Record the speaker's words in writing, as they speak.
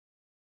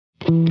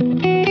Good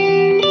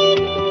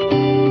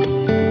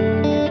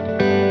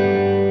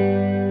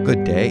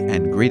day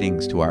and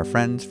greetings to our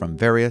friends from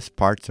various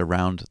parts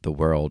around the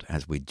world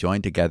as we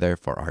join together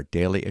for our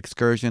daily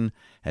excursion,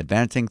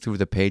 advancing through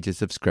the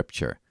pages of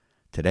Scripture.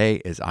 Today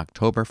is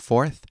October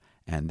 4th,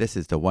 and this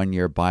is the One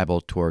Year Bible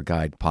Tour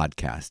Guide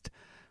podcast,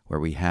 where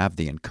we have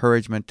the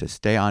encouragement to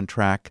stay on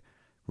track,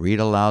 read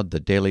aloud the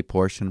daily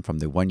portion from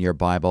the One Year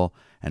Bible,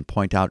 and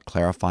point out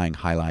clarifying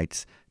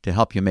highlights to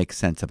help you make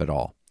sense of it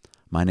all.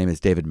 My name is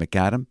David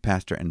MacAdam,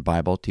 pastor and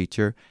Bible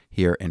teacher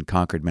here in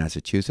Concord,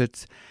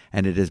 Massachusetts,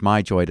 and it is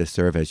my joy to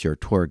serve as your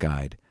tour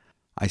guide.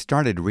 I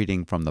started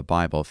reading from the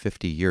Bible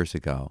 50 years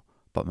ago,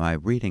 but my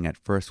reading at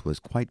first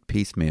was quite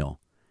piecemeal.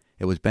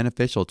 It was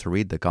beneficial to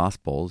read the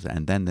Gospels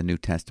and then the New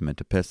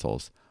Testament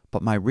epistles,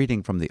 but my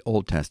reading from the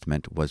Old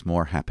Testament was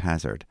more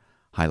haphazard,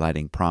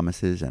 highlighting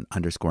promises and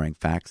underscoring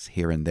facts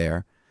here and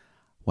there.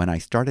 When I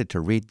started to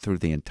read through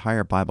the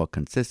entire Bible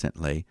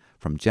consistently,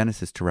 from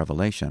Genesis to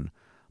Revelation,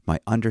 my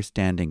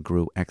understanding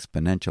grew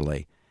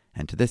exponentially,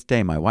 and to this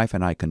day my wife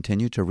and I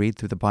continue to read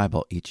through the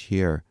Bible each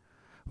year.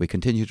 We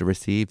continue to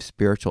receive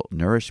spiritual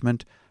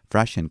nourishment,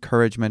 fresh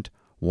encouragement,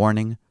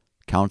 warning,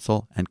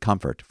 counsel, and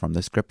comfort from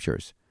the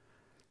Scriptures.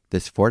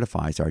 This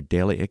fortifies our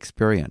daily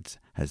experience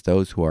as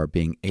those who are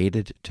being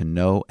aided to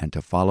know and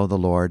to follow the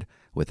Lord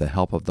with the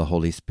help of the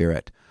Holy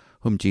Spirit,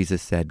 whom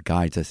Jesus said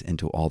guides us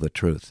into all the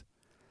truth.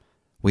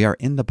 We are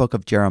in the book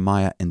of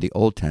Jeremiah in the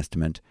Old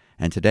Testament,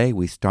 and today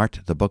we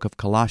start the book of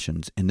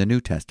Colossians in the New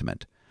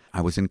Testament.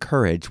 I was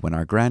encouraged when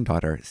our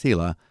granddaughter,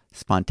 Selah,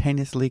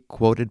 spontaneously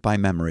quoted by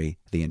memory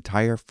the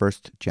entire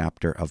first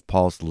chapter of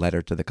Paul's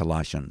letter to the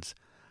Colossians.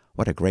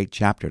 What a great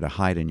chapter to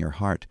hide in your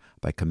heart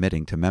by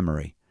committing to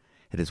memory.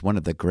 It is one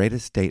of the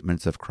greatest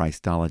statements of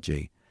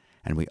Christology,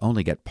 and we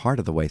only get part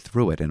of the way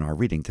through it in our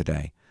reading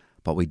today.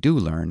 But we do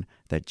learn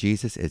that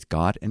Jesus is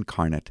God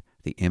incarnate,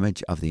 the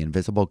image of the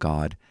invisible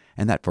God,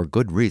 and that for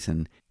good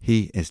reason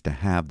he is to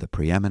have the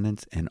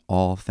preeminence in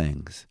all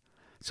things.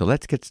 So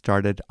let's get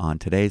started on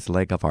today's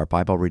leg of our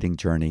Bible reading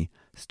journey,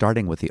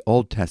 starting with the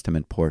Old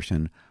Testament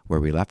portion where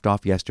we left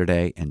off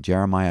yesterday in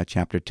Jeremiah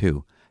chapter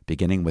 2,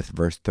 beginning with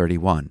verse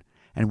 31,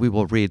 and we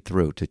will read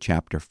through to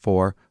chapter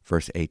 4,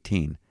 verse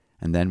 18,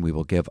 and then we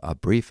will give a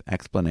brief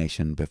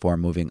explanation before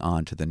moving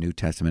on to the New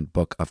Testament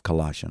book of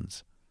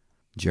Colossians.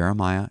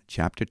 Jeremiah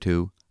chapter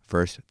 2,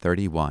 verse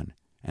 31,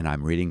 and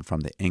I'm reading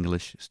from the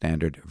English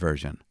Standard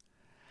Version.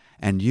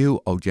 And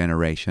you, O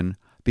generation,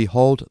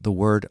 behold the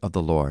word of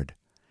the Lord.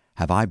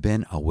 Have I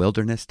been a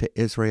wilderness to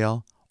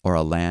Israel, or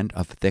a land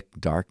of thick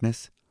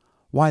darkness?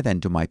 Why then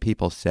do my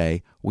people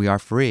say, We are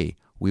free,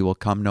 we will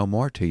come no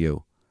more to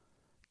you?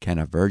 Can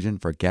a virgin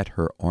forget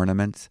her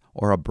ornaments,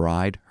 or a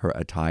bride her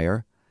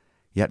attire?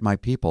 Yet my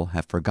people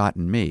have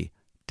forgotten me,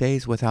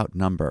 days without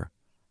number.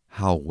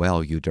 How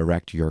well you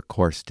direct your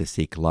course to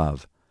seek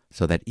love,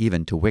 so that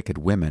even to wicked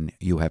women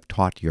you have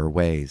taught your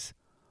ways.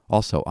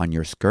 Also on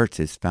your skirts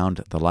is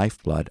found the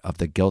lifeblood of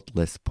the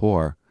guiltless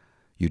poor.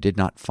 You did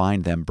not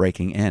find them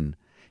breaking in.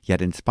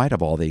 Yet in spite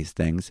of all these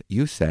things,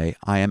 you say,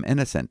 I am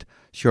innocent.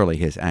 Surely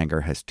his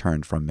anger has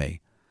turned from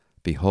me.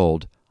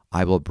 Behold,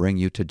 I will bring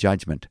you to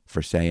judgment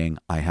for saying,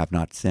 I have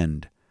not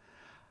sinned.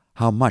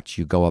 How much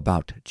you go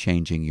about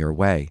changing your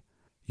way.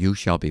 You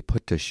shall be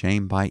put to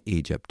shame by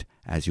Egypt,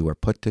 as you were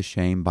put to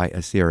shame by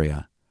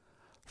Assyria.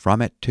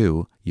 From it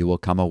too you will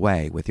come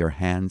away with your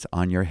hands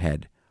on your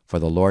head, for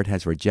the Lord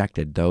has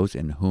rejected those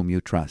in whom you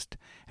trust,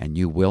 and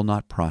you will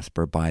not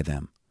prosper by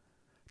them.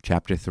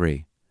 Chapter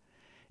 3.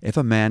 If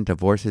a man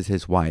divorces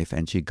his wife,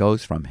 and she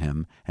goes from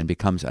him, and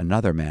becomes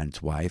another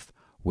man's wife,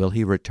 will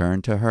he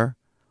return to her?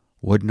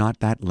 Would not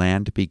that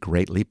land be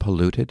greatly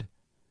polluted?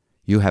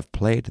 You have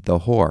played the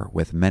whore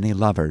with many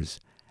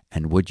lovers,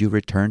 and would you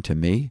return to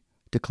me?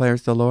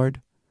 Declares the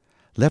Lord.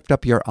 Lift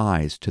up your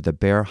eyes to the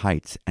bare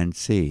heights, and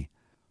see.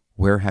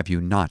 Where have you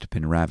not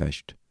been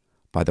ravished?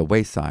 By the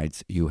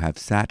waysides you have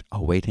sat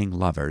awaiting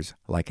lovers,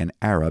 like an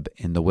Arab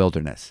in the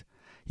wilderness.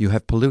 You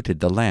have polluted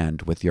the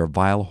land with your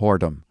vile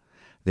whoredom.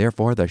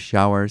 Therefore the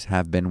showers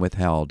have been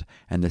withheld,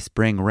 and the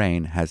spring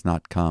rain has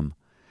not come.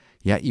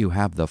 Yet you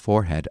have the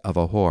forehead of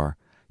a whore.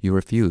 You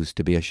refuse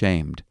to be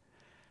ashamed.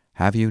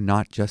 Have you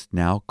not just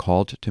now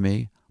called to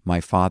me,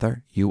 My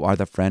father, you are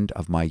the friend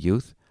of my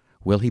youth?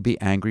 Will he be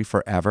angry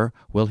forever?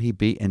 Will he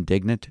be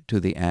indignant to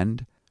the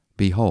end?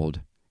 Behold,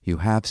 you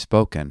have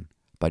spoken,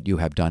 but you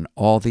have done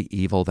all the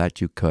evil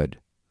that you could.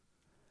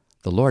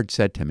 The Lord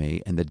said to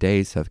me in the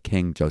days of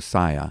King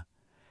Josiah,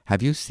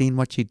 Have you seen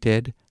what she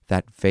did,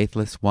 that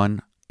faithless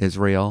one,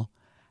 Israel?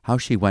 How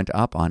she went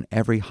up on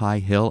every high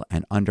hill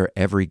and under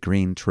every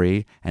green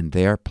tree, and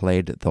there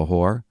played the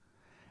whore?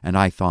 And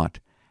I thought,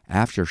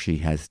 After she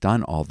has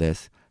done all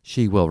this,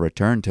 she will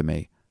return to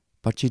me.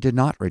 But she did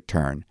not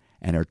return,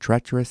 and her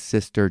treacherous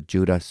sister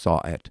Judah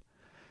saw it.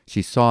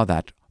 She saw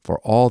that, for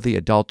all the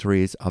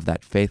adulteries of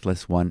that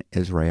faithless one,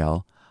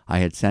 Israel, I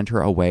had sent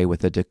her away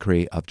with a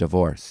decree of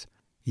divorce.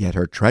 Yet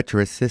her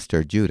treacherous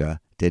sister Judah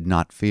did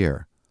not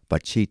fear,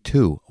 but she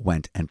too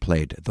went and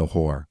played the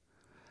whore.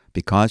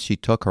 Because she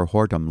took her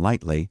whoredom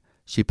lightly,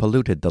 she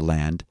polluted the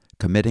land,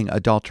 committing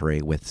adultery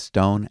with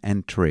stone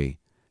and tree.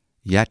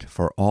 Yet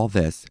for all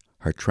this,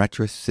 her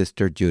treacherous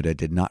sister Judah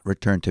did not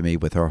return to me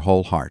with her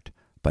whole heart,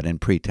 but in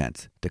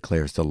pretense,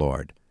 declares the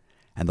Lord.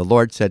 And the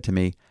Lord said to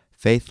me,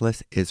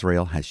 Faithless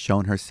Israel has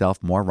shown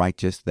herself more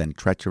righteous than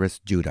treacherous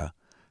Judah.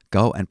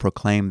 Go and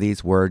proclaim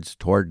these words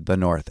toward the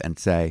north, and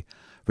say,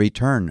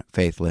 Return,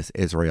 faithless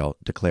Israel,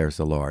 declares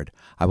the Lord.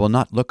 I will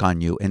not look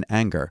on you in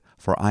anger,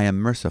 for I am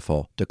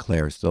merciful,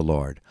 declares the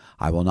Lord.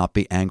 I will not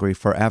be angry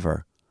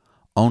forever.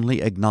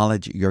 Only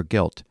acknowledge your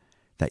guilt,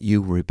 that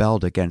you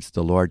rebelled against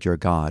the Lord your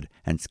God,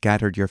 and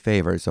scattered your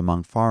favors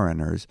among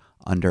foreigners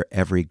under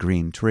every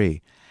green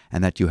tree,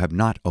 and that you have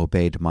not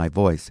obeyed my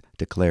voice,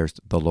 declares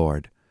the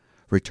Lord.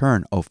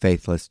 Return, O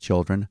faithless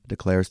children,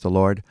 declares the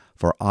Lord,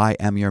 for I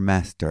am your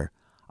master.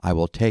 I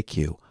will take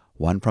you,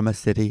 one from a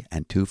city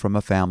and two from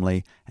a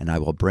family, and I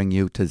will bring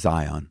you to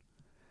Zion.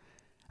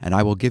 And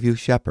I will give you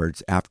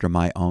shepherds after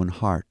my own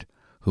heart,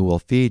 who will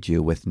feed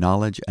you with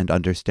knowledge and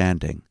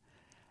understanding.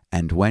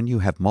 And when you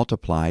have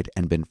multiplied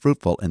and been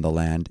fruitful in the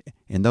land,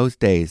 in those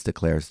days,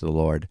 declares the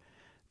Lord,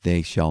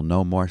 they shall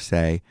no more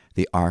say,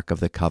 The ark of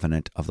the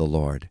covenant of the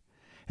Lord.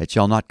 It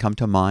shall not come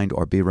to mind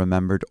or be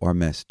remembered or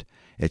missed.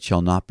 It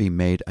shall not be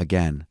made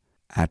again.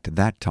 At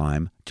that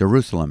time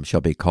Jerusalem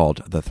shall be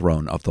called the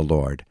throne of the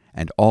Lord,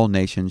 and all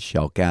nations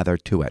shall gather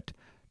to it,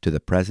 to the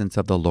presence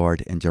of the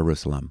Lord in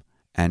Jerusalem,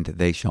 and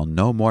they shall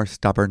no more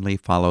stubbornly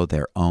follow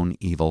their own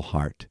evil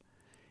heart.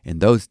 In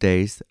those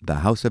days the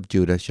house of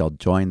Judah shall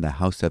join the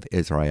house of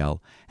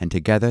Israel, and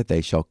together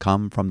they shall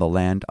come from the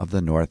land of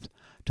the north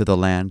to the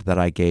land that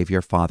I gave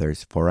your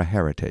fathers for a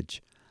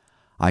heritage.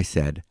 I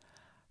said,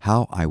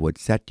 How I would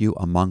set you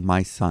among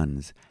my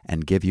sons,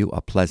 and give you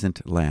a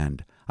pleasant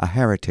land, a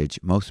heritage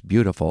most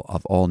beautiful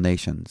of all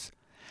nations.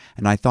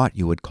 And I thought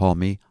you would call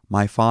me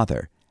my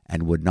father,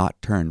 and would not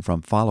turn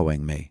from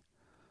following me.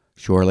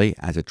 Surely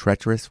as a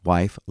treacherous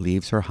wife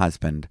leaves her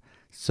husband,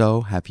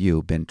 so have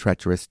you been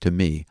treacherous to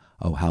me,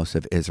 O house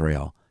of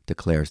Israel,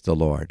 declares the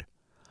Lord.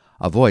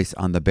 A voice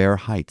on the bare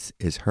heights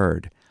is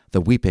heard,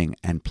 the weeping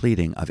and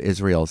pleading of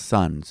Israel's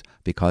sons,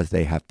 because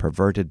they have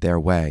perverted their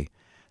way.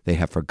 They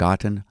have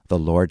forgotten the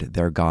Lord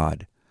their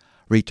God.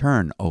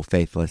 Return, O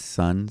faithless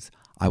sons,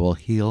 I will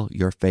heal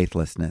your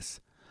faithlessness.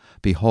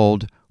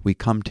 Behold, we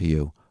come to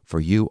you, for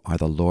you are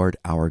the Lord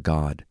our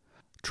God.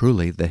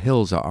 Truly the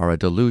hills are a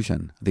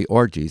delusion, the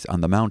orgies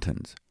on the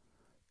mountains.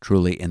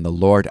 Truly in the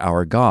Lord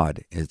our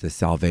God is the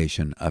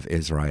salvation of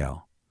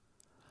Israel.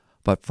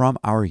 But from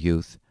our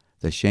youth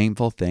the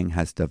shameful thing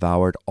has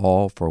devoured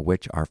all for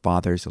which our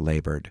fathers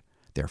labored,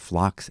 their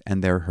flocks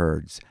and their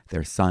herds,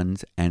 their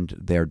sons and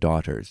their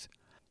daughters.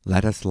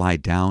 Let us lie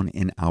down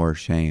in our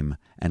shame,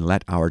 and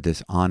let our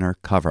dishonor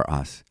cover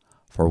us.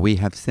 For we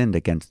have sinned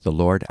against the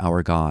Lord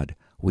our God,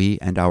 we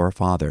and our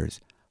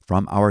fathers,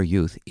 from our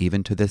youth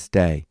even to this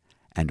day,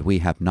 and we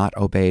have not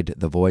obeyed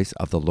the voice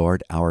of the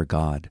Lord our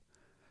God.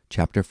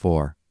 Chapter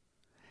 4.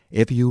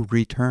 If you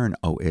return,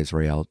 O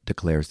Israel,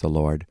 declares the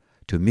Lord,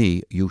 to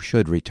me you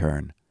should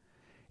return.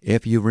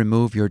 If you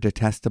remove your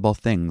detestable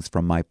things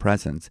from my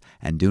presence,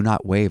 and do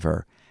not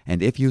waver,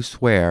 and if you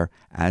swear,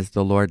 as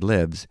the Lord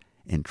lives,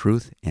 in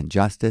truth, in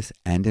justice,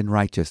 and in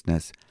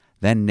righteousness,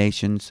 then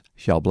nations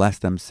shall bless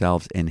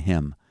themselves in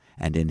him,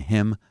 and in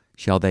him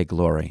shall they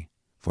glory.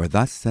 For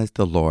thus says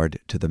the Lord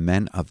to the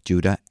men of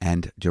Judah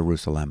and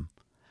Jerusalem,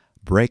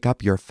 Break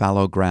up your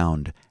fallow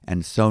ground,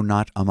 and sow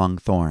not among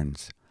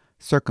thorns.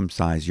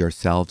 Circumcise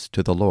yourselves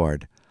to the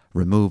Lord.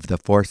 Remove the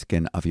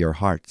foreskin of your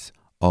hearts,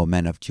 O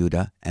men of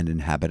Judah and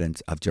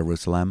inhabitants of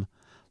Jerusalem,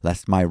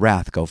 lest my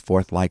wrath go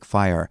forth like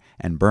fire,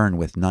 and burn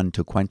with none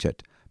to quench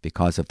it,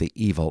 because of the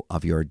evil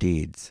of your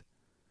deeds.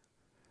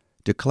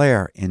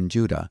 Declare in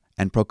Judah,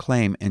 and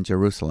proclaim in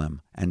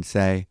Jerusalem, and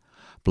say,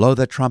 Blow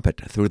the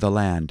trumpet through the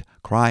land,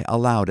 cry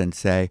aloud and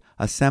say,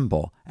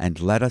 Assemble,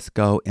 and let us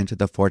go into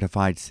the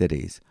fortified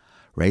cities.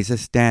 Raise a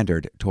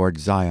standard toward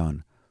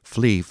Zion.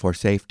 Flee for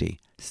safety.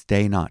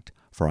 Stay not,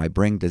 for I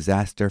bring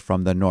disaster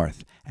from the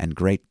north, and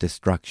great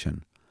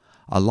destruction.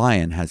 A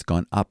lion has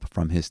gone up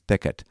from his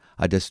thicket.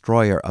 A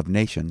destroyer of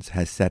nations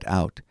has set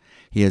out.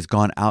 He has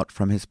gone out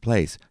from his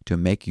place to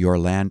make your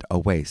land a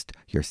waste.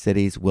 Your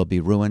cities will be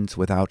ruins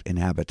without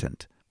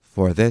inhabitant.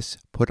 For this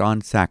put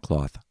on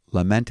sackcloth,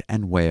 lament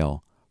and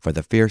wail, for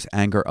the fierce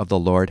anger of the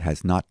Lord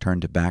has not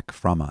turned back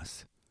from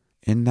us.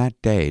 In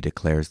that day,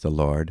 declares the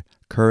Lord,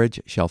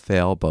 courage shall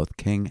fail both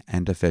king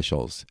and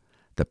officials.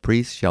 The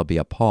priests shall be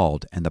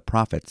appalled, and the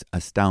prophets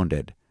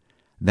astounded.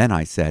 Then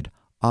I said,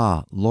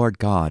 Ah, Lord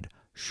God,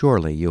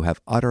 surely you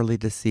have utterly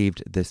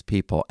deceived this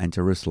people and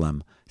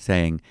Jerusalem,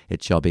 saying,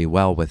 It shall be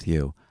well with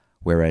you,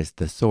 whereas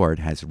the sword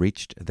has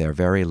reached their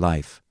very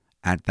life.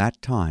 At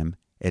that time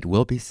it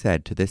will be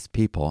said to this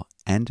people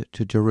and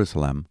to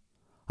Jerusalem,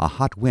 A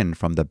hot wind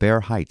from the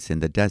bare heights in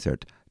the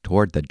desert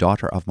toward the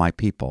daughter of my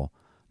people,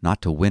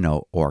 not to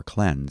winnow or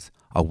cleanse,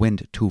 a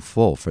wind too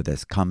full for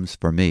this comes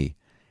for me.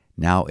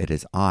 Now it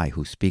is I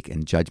who speak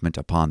in judgment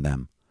upon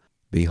them.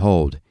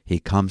 Behold, he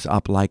comes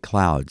up like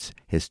clouds,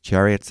 his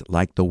chariots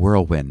like the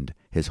whirlwind,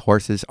 his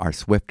horses are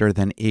swifter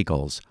than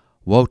eagles.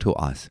 Woe to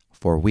us,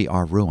 for we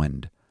are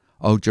ruined.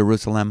 O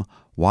Jerusalem,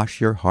 wash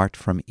your heart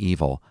from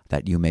evil,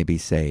 that you may be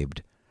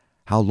saved.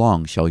 How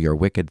long shall your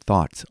wicked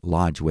thoughts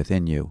lodge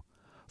within you?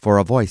 For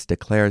a voice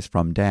declares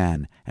from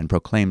Dan, and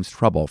proclaims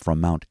trouble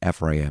from Mount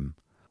Ephraim.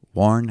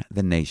 Warn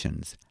the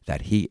nations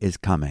that he is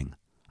coming.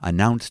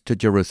 Announce to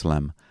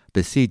Jerusalem,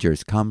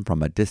 besiegers come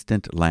from a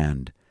distant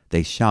land.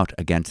 They shout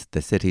against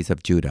the cities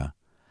of Judah.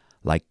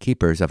 Like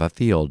keepers of a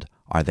field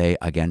are they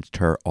against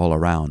her all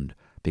around,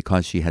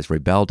 because she has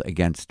rebelled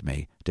against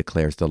me,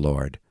 declares the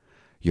Lord.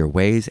 Your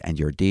ways and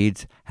your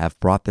deeds have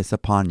brought this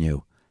upon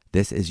you.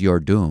 This is your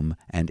doom,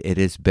 and it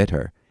is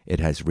bitter. It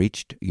has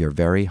reached your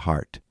very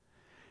heart.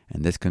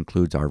 And this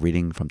concludes our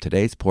reading from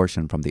today's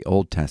portion from the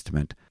Old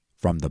Testament,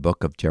 from the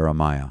book of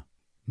Jeremiah.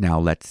 Now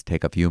let's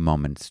take a few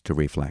moments to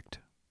reflect.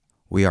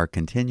 We are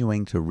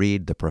continuing to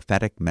read the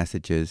prophetic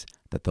messages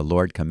that the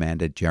Lord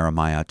commanded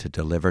Jeremiah to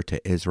deliver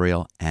to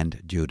Israel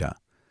and Judah.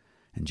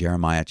 In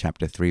Jeremiah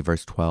chapter 3,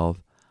 verse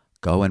 12,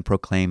 "Go and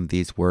proclaim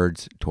these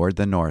words toward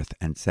the north,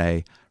 and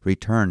say,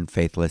 Return,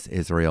 faithless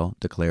Israel,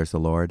 declares the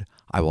Lord.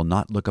 I will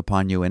not look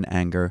upon you in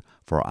anger,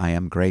 for I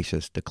am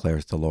gracious,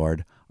 declares the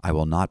Lord. I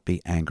will not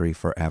be angry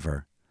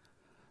forever."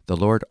 The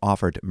Lord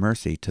offered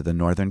mercy to the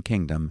northern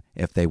kingdom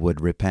if they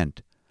would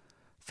repent.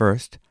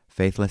 First,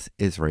 faithless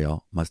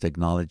Israel must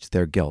acknowledge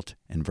their guilt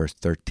in verse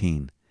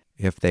 13.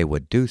 If they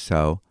would do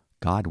so,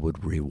 God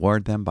would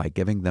reward them by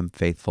giving them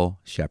faithful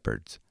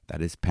shepherds,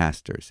 that is,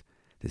 pastors.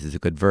 This is a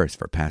good verse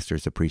for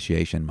Pastors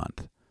Appreciation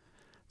Month.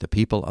 The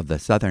people of the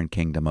southern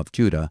kingdom of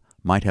Judah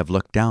might have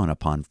looked down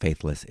upon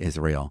faithless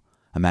Israel,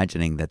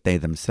 imagining that they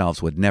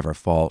themselves would never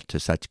fall to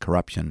such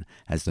corruption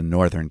as the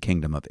northern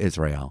kingdom of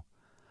Israel.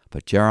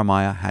 But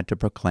Jeremiah had to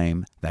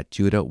proclaim that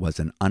Judah was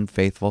an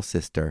unfaithful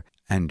sister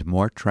and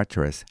more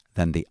treacherous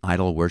than the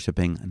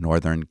idol-worshipping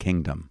northern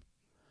kingdom.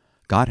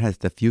 God has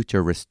the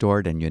future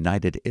restored and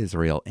united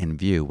Israel in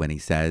view when he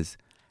says,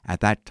 "At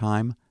that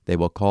time they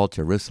will call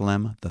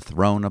Jerusalem the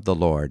throne of the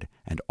Lord,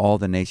 and all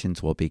the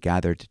nations will be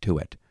gathered to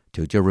it,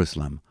 to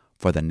Jerusalem,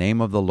 for the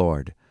name of the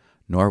Lord,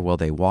 nor will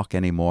they walk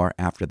any more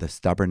after the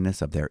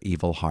stubbornness of their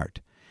evil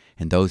heart.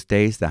 In those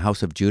days the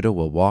house of Judah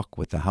will walk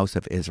with the house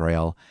of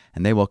Israel,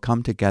 and they will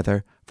come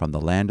together from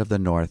the land of the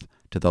north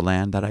to the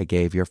land that I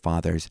gave your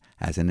fathers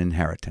as an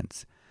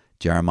inheritance."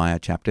 Jeremiah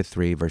chapter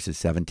 3, verses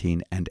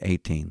 17 and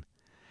 18.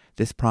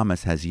 This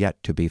promise has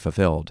yet to be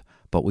fulfilled,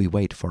 but we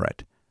wait for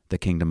it, the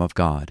kingdom of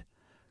God.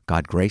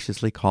 God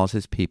graciously calls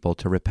his people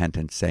to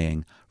repentance,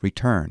 saying,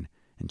 "Return,"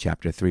 in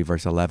chapter 3,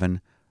 verse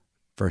 11,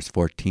 verse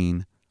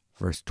 14,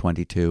 verse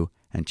 22,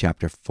 and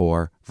chapter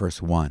 4,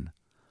 verse 1.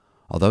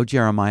 Although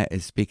Jeremiah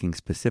is speaking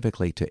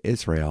specifically to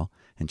Israel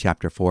in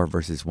chapter 4,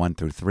 verses 1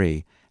 through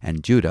 3,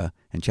 and Judah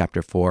in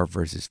chapter 4,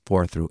 verses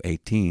 4 through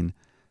 18,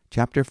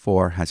 chapter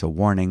 4 has a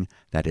warning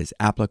that is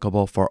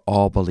applicable for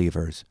all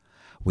believers.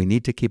 We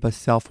need to keep a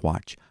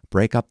self-watch,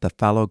 break up the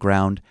fallow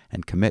ground,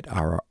 and commit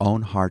our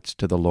own hearts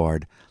to the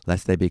Lord,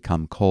 lest they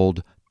become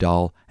cold,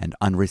 dull, and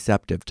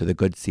unreceptive to the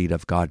good seed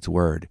of God's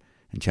word,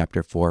 in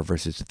chapter 4,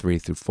 verses 3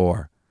 through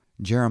 4.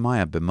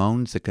 Jeremiah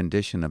bemoans the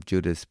condition of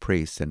Judah's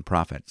priests and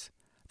prophets.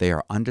 They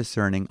are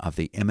undiscerning of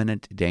the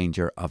imminent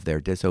danger of their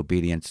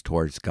disobedience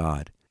towards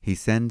God. He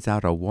sends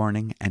out a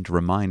warning and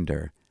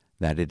reminder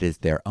that it is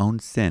their own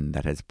sin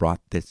that has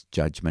brought this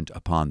judgment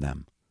upon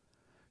them.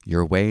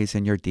 "Your ways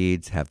and your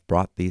deeds have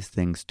brought these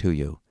things to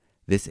you.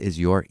 This is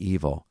your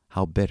evil.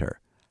 How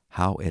bitter!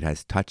 How it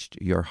has touched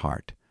your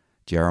heart."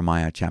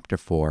 Jeremiah chapter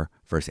 4,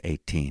 verse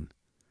 18.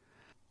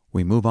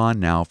 We move on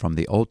now from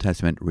the Old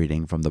Testament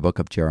reading from the book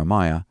of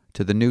Jeremiah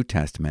to the New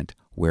Testament,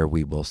 where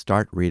we will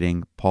start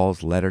reading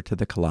Paul's letter to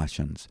the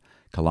Colossians,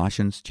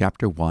 Colossians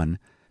chapter 1,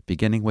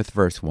 beginning with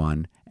verse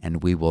 1,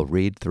 and we will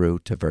read through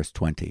to verse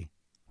 20.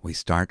 We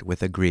start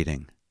with a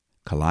greeting.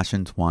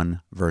 Colossians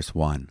 1, verse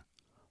 1.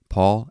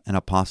 Paul, an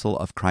apostle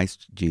of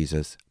Christ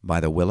Jesus, by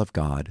the will of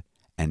God,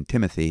 and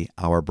Timothy,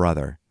 our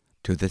brother,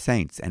 to the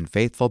saints and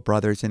faithful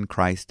brothers in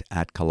Christ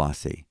at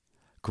Colossae.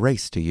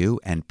 Grace to you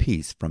and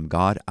peace from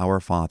God our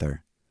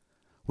Father.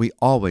 We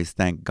always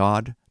thank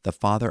God, the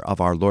Father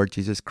of our Lord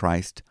Jesus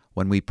Christ,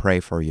 when we pray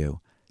for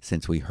you,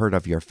 since we heard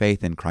of your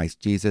faith in Christ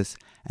Jesus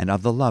and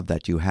of the love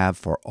that you have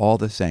for all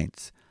the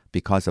saints,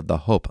 because of the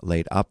hope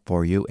laid up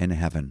for you in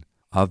heaven.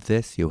 Of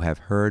this you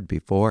have heard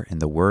before in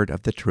the word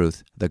of the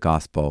truth, the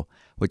gospel,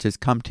 which has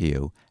come to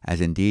you, as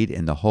indeed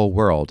in the whole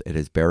world it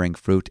is bearing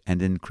fruit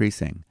and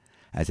increasing,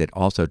 as it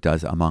also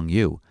does among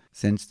you,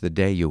 since the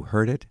day you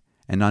heard it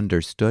and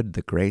understood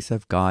the grace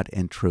of God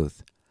in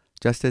truth,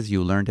 just as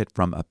you learned it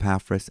from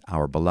Epaphras,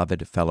 our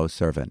beloved fellow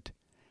servant.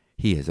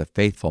 He is a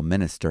faithful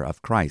minister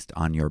of Christ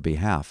on your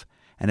behalf,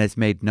 and has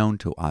made known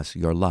to us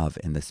your love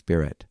in the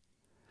Spirit.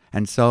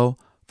 And so,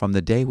 from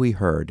the day we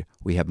heard,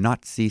 we have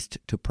not ceased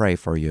to pray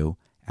for you,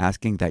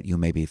 asking that you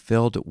may be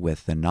filled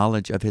with the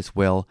knowledge of his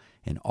will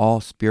in all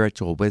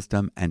spiritual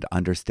wisdom and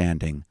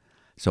understanding,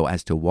 so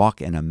as to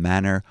walk in a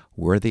manner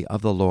worthy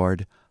of the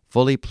Lord,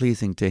 fully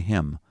pleasing to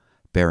him,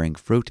 bearing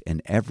fruit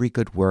in every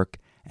good work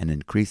and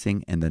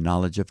increasing in the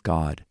knowledge of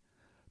God,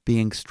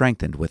 being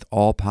strengthened with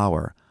all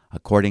power,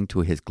 according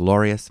to his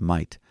glorious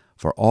might,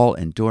 for all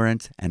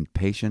endurance and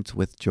patience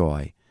with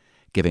joy,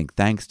 giving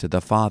thanks to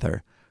the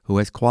Father, who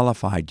has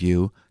qualified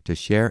you to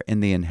share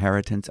in the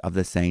inheritance of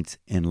the saints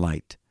in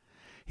light.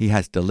 He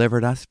has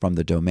delivered us from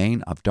the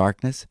domain of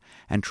darkness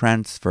and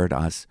transferred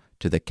us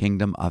to the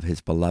kingdom of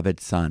his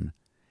beloved Son,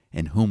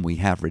 in whom we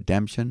have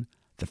redemption,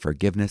 the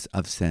forgiveness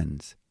of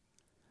sins.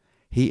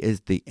 He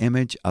is the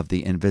image of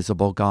the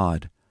invisible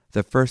God,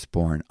 the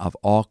firstborn of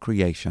all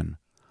creation.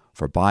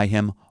 For by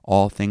him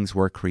all things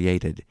were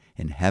created,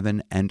 in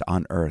heaven and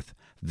on earth,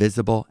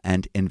 visible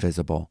and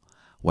invisible,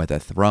 whether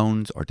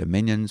thrones or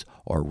dominions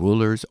or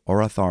rulers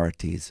or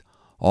authorities.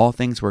 All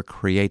things were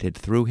created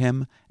through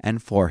him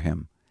and for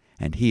him,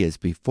 and he is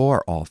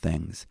before all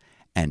things,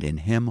 and in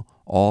him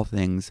all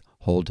things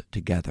hold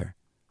together.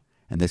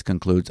 And this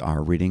concludes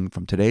our reading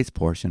from today's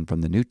portion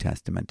from the New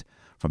Testament,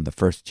 from the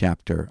first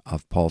chapter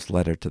of Paul's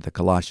letter to the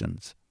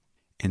Colossians.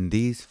 In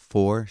these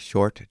 4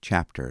 short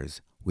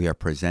chapters, we are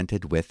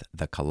presented with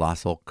the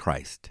colossal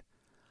Christ.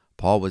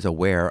 Paul was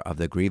aware of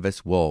the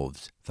grievous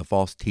wolves, the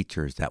false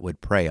teachers that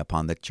would prey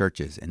upon the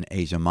churches in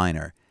Asia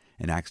Minor,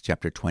 in Acts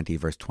chapter 20,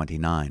 verse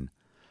 29.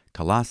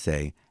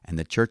 Colossae and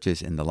the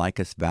churches in the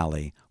Lycus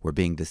Valley were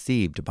being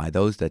deceived by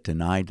those that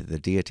denied the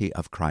deity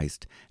of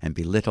Christ and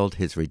belittled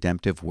his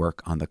redemptive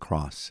work on the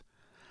cross.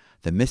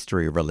 The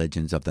mystery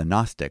religions of the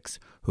Gnostics,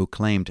 who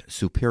claimed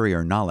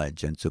superior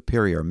knowledge and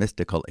superior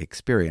mystical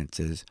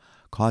experiences,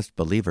 caused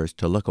believers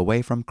to look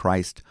away from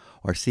Christ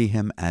or see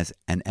him as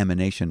an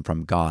emanation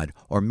from God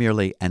or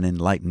merely an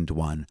enlightened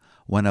one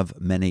of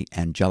many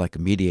angelic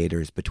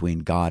mediators between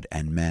God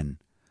and men.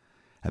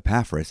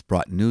 Epaphras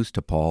brought news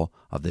to Paul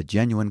of the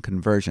genuine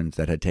conversions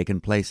that had taken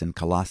place in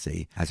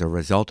Colossae as a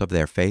result of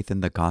their faith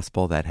in the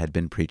gospel that had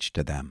been preached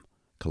to them.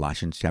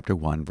 Colossians chapter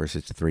 1,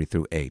 verses 3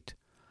 through 8.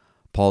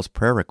 Paul's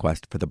prayer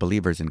request for the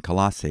believers in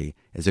Colossae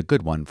is a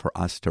good one for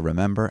us to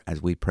remember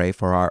as we pray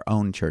for our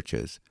own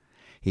churches.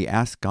 He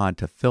asks God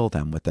to fill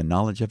them with the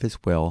knowledge of his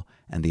will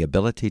and the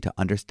ability to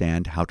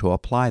understand how to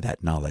apply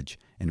that knowledge,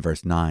 in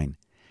verse 9.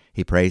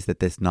 He prays that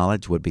this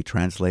knowledge would be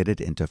translated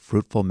into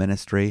fruitful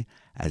ministry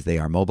as they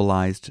are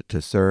mobilized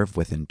to serve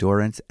with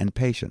endurance and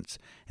patience,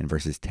 in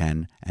verses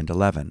 10 and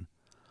 11.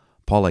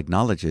 Paul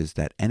acknowledges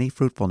that any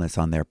fruitfulness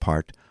on their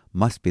part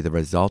must be the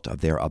result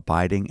of their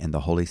abiding in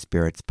the Holy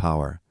Spirit's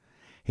power.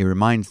 He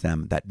reminds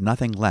them that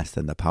nothing less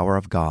than the power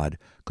of God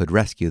could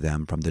rescue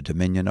them from the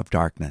dominion of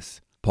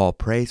darkness. Paul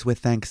prays with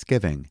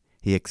thanksgiving.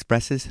 He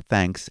expresses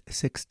thanks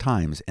 6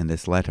 times in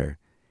this letter.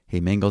 He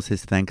mingles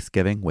his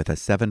thanksgiving with a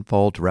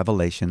 7-fold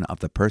revelation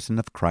of the person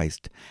of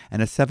Christ and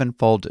a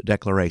 7-fold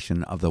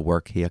declaration of the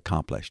work he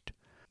accomplished.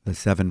 The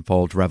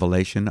 7-fold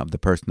revelation of the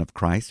person of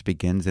Christ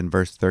begins in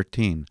verse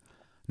 13.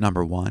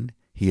 Number 1,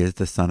 he is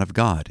the Son of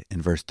God,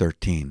 in verse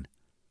 13.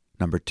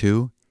 Number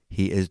 2,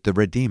 he is the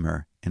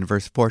Redeemer, in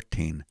verse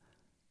 14.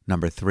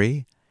 Number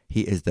 3,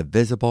 he is the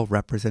visible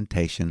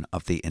representation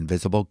of the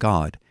invisible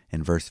God,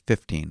 in verse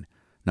 15.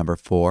 Number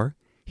 4,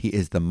 he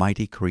is the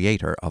mighty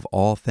creator of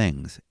all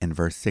things, in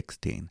verse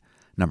 16.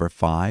 Number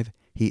 5,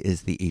 he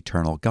is the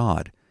eternal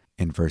God,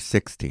 in verse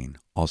 16,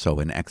 also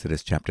in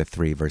Exodus chapter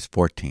 3, verse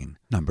 14.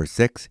 Number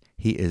 6,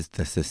 he is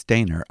the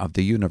sustainer of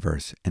the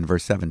universe, in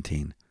verse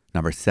 17.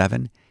 Number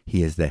 7,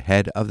 he is the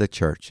head of the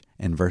church,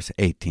 in verse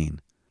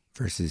 18.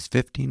 Verses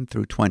 15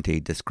 through 20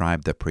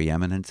 describe the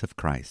preeminence of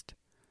Christ.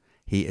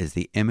 He is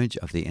the image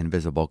of the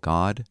invisible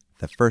God,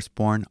 the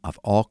firstborn of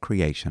all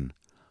creation.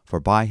 For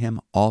by him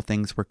all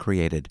things were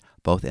created,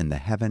 both in the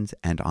heavens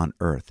and on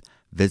earth,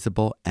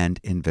 visible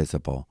and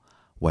invisible.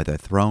 Whether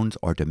thrones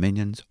or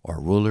dominions or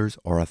rulers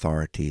or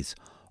authorities,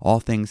 all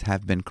things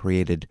have been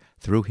created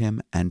through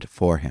him and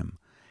for him.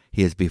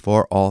 He is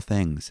before all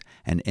things,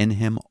 and in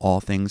him all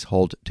things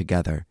hold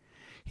together.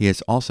 He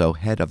is also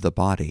head of the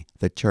body,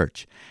 the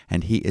church,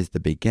 and he is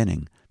the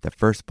beginning, the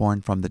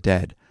firstborn from the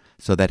dead,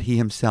 so that he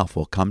himself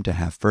will come to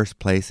have first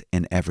place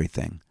in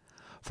everything.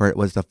 For it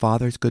was the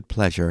Father's good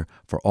pleasure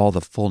for all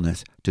the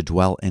fullness to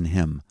dwell in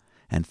him,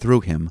 and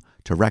through him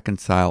to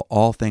reconcile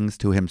all things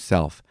to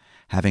himself,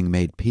 having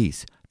made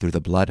peace through the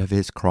blood of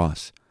his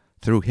cross.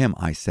 Through him,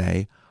 I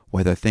say,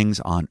 whether things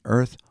on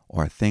earth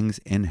or things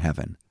in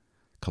heaven.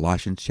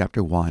 Colossians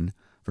chapter 1,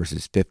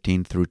 verses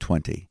 15 through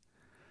 20.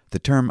 The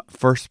term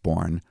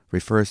firstborn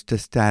refers to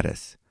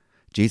status.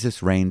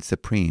 Jesus reigned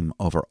supreme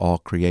over all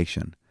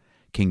creation.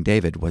 King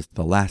David was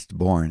the last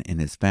born in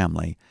his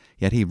family,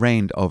 yet he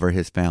reigned over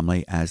his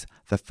family as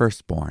the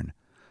firstborn.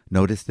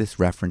 Notice this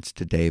reference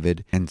to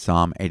David in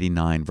Psalm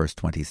 89, verse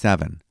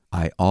 27.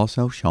 I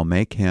also shall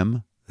make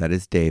him, that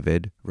is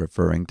David,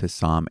 referring to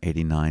Psalm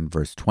 89,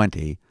 verse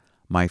 20,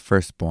 my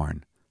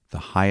firstborn, the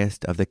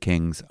highest of the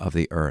kings of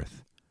the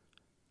earth.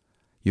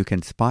 You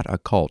can spot a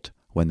cult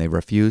when they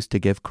refuse to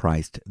give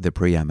Christ the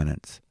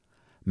preeminence.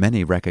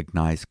 Many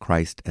recognize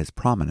Christ as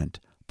prominent,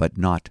 but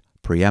not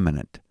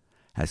preeminent.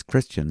 As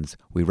Christians,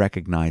 we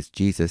recognize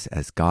Jesus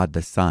as God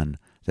the Son,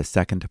 the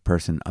second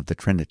person of the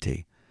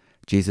Trinity.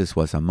 Jesus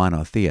was a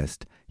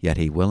monotheist, yet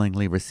he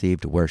willingly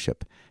received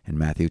worship in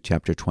Matthew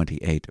chapter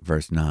 28,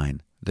 verse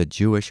 9. The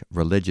Jewish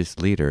religious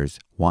leaders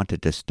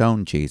wanted to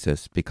stone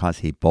Jesus because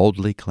he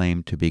boldly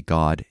claimed to be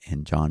God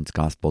in John's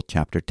Gospel,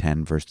 chapter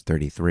 10, verse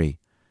 33.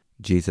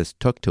 Jesus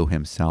took to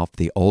himself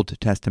the Old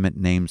Testament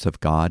names of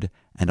God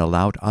and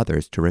allowed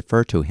others to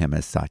refer to him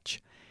as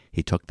such.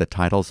 He took the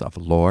titles of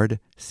Lord,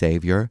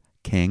 Savior,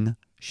 King,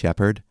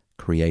 Shepherd,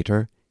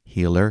 Creator,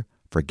 Healer,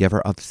 Forgiver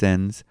of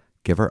sins,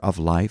 Giver of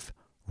life,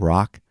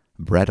 Rock,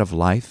 Bread of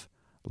life,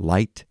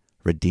 Light,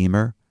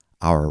 Redeemer,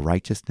 Our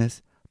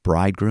righteousness,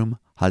 Bridegroom,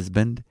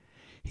 Husband.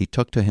 He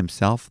took to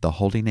himself the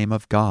holy name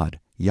of God,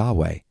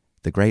 Yahweh,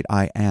 the great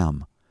I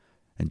Am.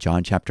 In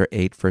John chapter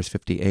 8, verse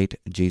 58,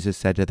 Jesus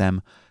said to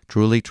them,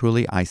 "Truly,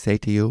 truly, I say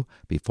to you,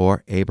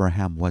 before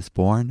Abraham was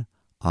born,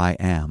 I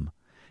am."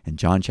 In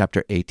John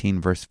chapter 18,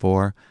 verse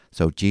 4,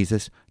 so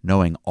Jesus,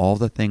 knowing all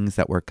the things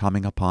that were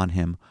coming upon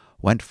him,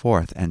 went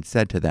forth and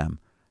said to them,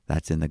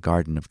 that's in the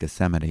Garden of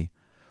Gethsemane,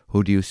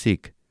 "Who do you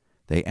seek?"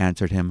 They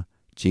answered him,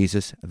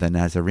 "Jesus the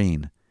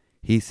Nazarene."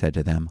 He said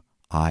to them,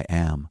 "I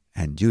am."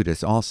 And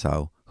Judas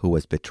also, who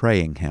was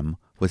betraying him,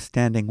 was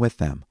standing with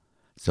them.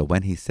 So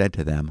when he said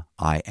to them,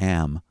 "I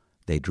am,"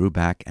 they drew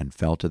back and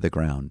fell to the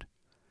ground.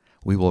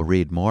 We will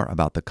read more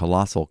about the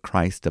colossal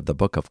Christ of the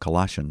book of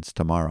Colossians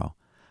tomorrow.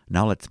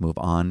 Now let's move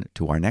on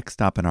to our next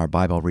stop in our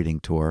Bible reading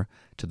tour,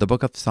 to the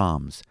book of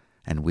Psalms,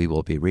 and we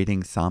will be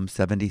reading Psalm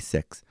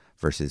 76,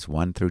 verses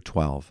 1 through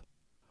 12.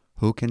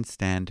 Who can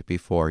stand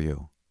before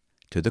you?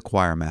 To the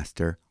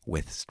choirmaster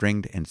with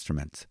stringed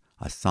instruments,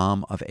 a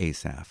psalm of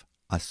Asaph,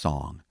 a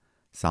song.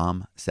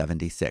 Psalm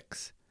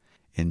 76.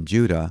 In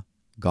Judah,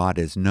 God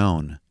is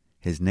known.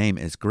 His name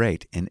is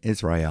great in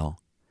Israel.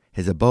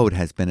 His abode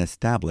has been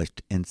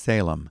established in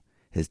Salem,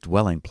 his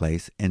dwelling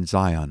place in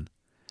Zion.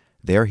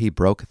 There he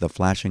broke the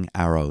flashing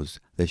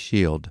arrows, the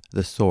shield,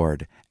 the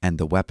sword, and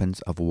the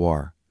weapons of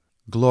war.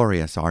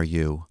 Glorious are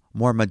you,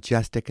 more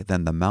majestic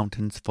than the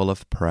mountains full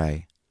of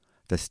prey.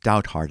 The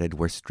stout-hearted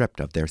were stripped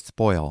of their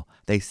spoil,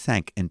 they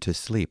sank into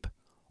sleep.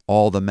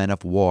 All the men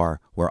of war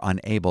were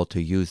unable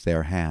to use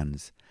their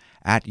hands.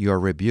 At your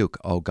rebuke,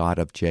 O God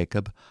of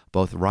Jacob,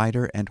 both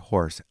rider and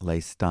horse lay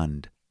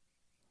stunned.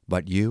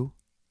 But you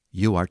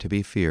are to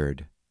be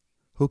feared.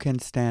 Who can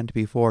stand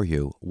before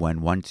you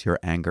when once your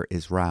anger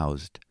is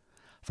roused?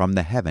 From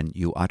the heaven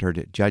you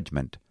uttered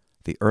judgment.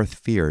 The earth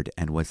feared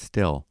and was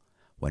still,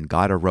 when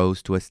God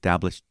arose to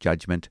establish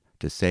judgment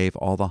to save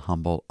all the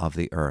humble of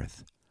the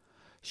earth.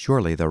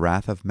 Surely the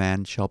wrath of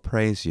man shall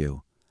praise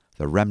you.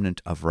 The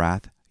remnant of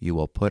wrath you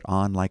will put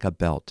on like a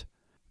belt.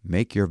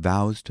 Make your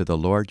vows to the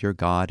Lord your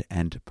God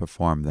and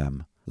perform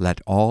them. Let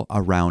all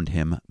around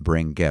him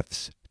bring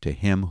gifts to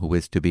him who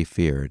is to be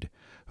feared,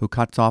 who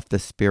cuts off the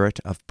spirit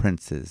of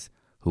princes,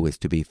 who is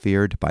to be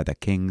feared by the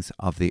kings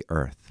of the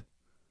earth.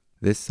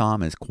 This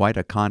psalm is quite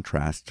a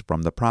contrast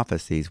from the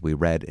prophecies we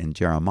read in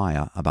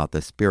Jeremiah about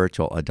the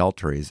spiritual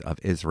adulteries of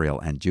Israel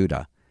and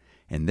Judah.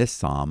 In this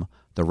psalm,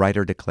 the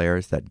writer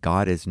declares that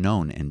God is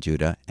known in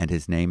Judah and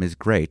his name is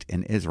great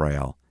in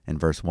Israel. In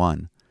verse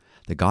 1,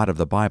 the God of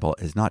the Bible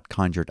is not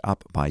conjured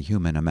up by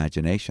human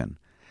imagination.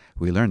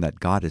 We learn that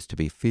God is to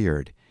be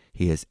feared.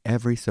 He is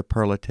every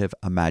superlative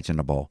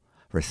imaginable,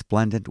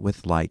 resplendent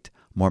with light,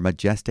 more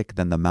majestic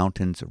than the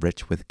mountains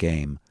rich with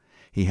game.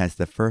 He has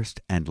the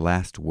first and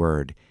last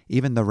word.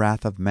 Even the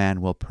wrath of man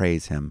will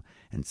praise him,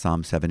 in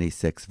Psalm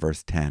 76,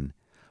 verse 10.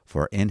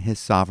 For in his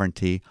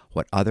sovereignty,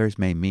 what others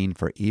may mean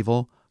for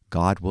evil,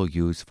 God will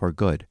use for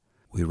good.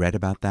 We read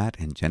about that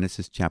in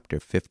Genesis chapter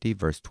 50,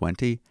 verse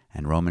 20,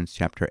 and Romans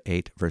chapter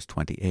 8, verse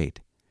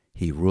 28.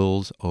 He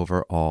rules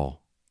over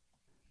all.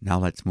 Now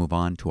let's move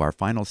on to our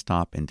final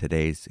stop in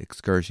today's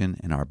excursion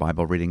in our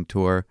Bible reading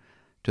tour,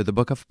 to the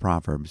book of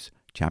Proverbs,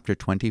 chapter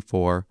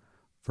 24,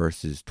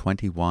 verses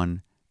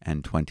 21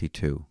 and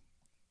 22.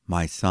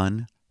 My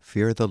son,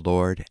 fear the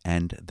Lord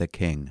and the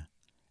king,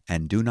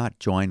 and do not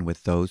join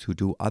with those who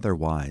do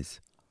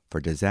otherwise,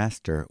 for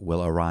disaster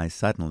will arise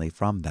suddenly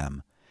from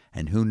them,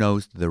 and who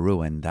knows the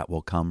ruin that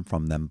will come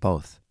from them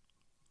both.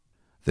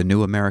 The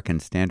New American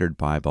Standard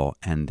Bible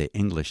and the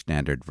English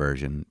Standard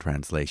Version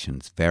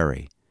translations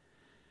vary.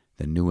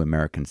 The New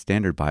American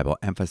Standard Bible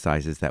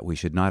emphasizes that we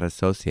should not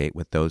associate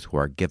with those who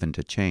are given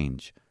to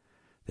change.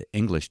 The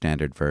English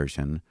Standard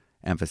Version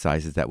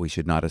emphasizes that we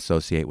should not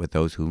associate with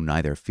those who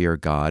neither fear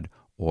God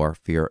or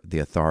fear the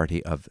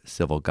authority of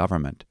civil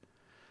government.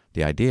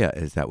 The idea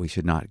is that we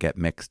should not get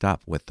mixed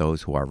up with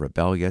those who are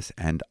rebellious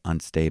and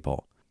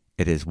unstable.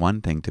 It is one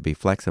thing to be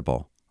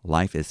flexible.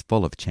 Life is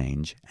full of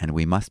change, and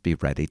we must be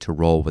ready to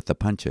roll with the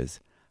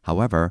punches.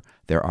 However,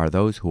 there are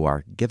those who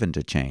are given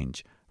to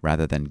change,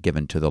 rather than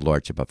given to the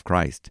lordship of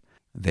Christ.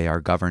 They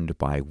are governed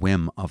by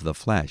whim of the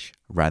flesh,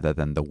 rather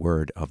than the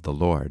word of the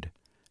Lord.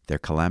 Their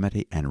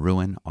calamity and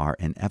ruin are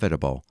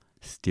inevitable.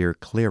 Steer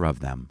clear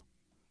of them.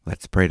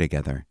 Let's pray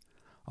together.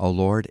 O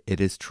Lord, it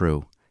is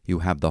true. You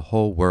have the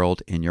whole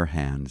world in your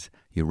hands.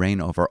 You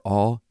reign over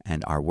all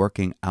and are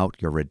working out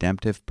your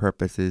redemptive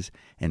purposes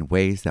in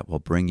ways that will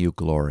bring you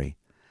glory.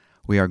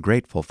 We are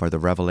grateful for the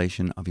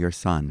revelation of your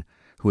Son,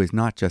 who is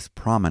not just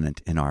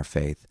prominent in our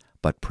faith,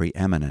 but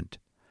preeminent.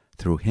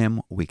 Through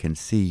him we can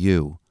see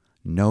you,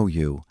 know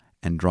you,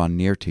 and draw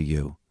near to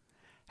you.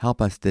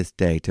 Help us this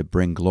day to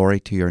bring glory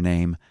to your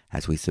name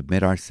as we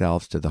submit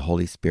ourselves to the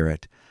Holy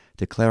Spirit,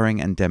 declaring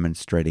and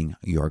demonstrating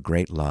your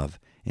great love.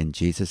 In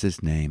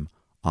Jesus' name,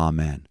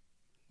 Amen.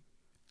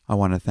 I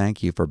want to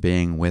thank you for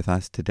being with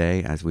us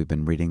today as we've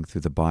been reading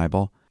through the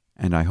Bible,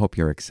 and I hope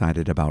you're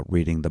excited about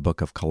reading the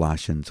book of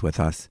Colossians with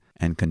us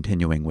and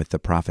continuing with the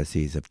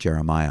prophecies of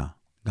Jeremiah.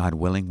 God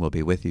willing, we'll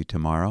be with you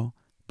tomorrow.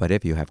 But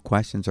if you have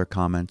questions or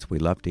comments, we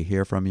love to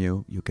hear from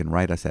you. You can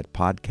write us at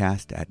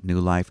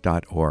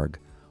podcast@newlife.org.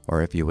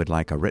 Or if you would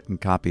like a written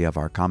copy of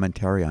our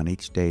commentary on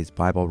each day's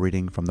Bible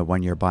reading from the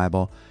One Year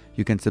Bible,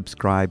 you can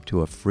subscribe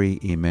to a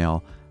free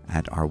email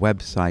at our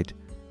website,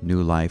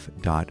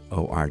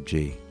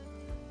 newlife.org.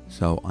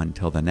 So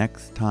until the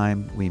next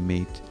time we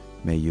meet,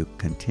 may you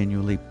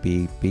continually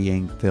be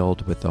being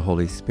filled with the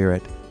Holy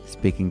Spirit,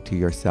 speaking to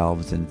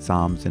yourselves in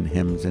psalms and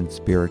hymns and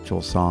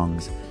spiritual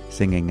songs,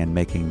 singing and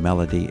making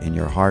melody in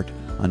your heart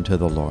unto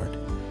the Lord.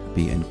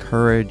 Be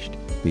encouraged,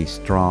 be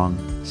strong,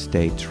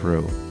 stay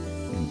true.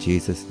 In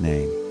Jesus'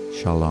 name,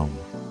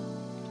 Shalom.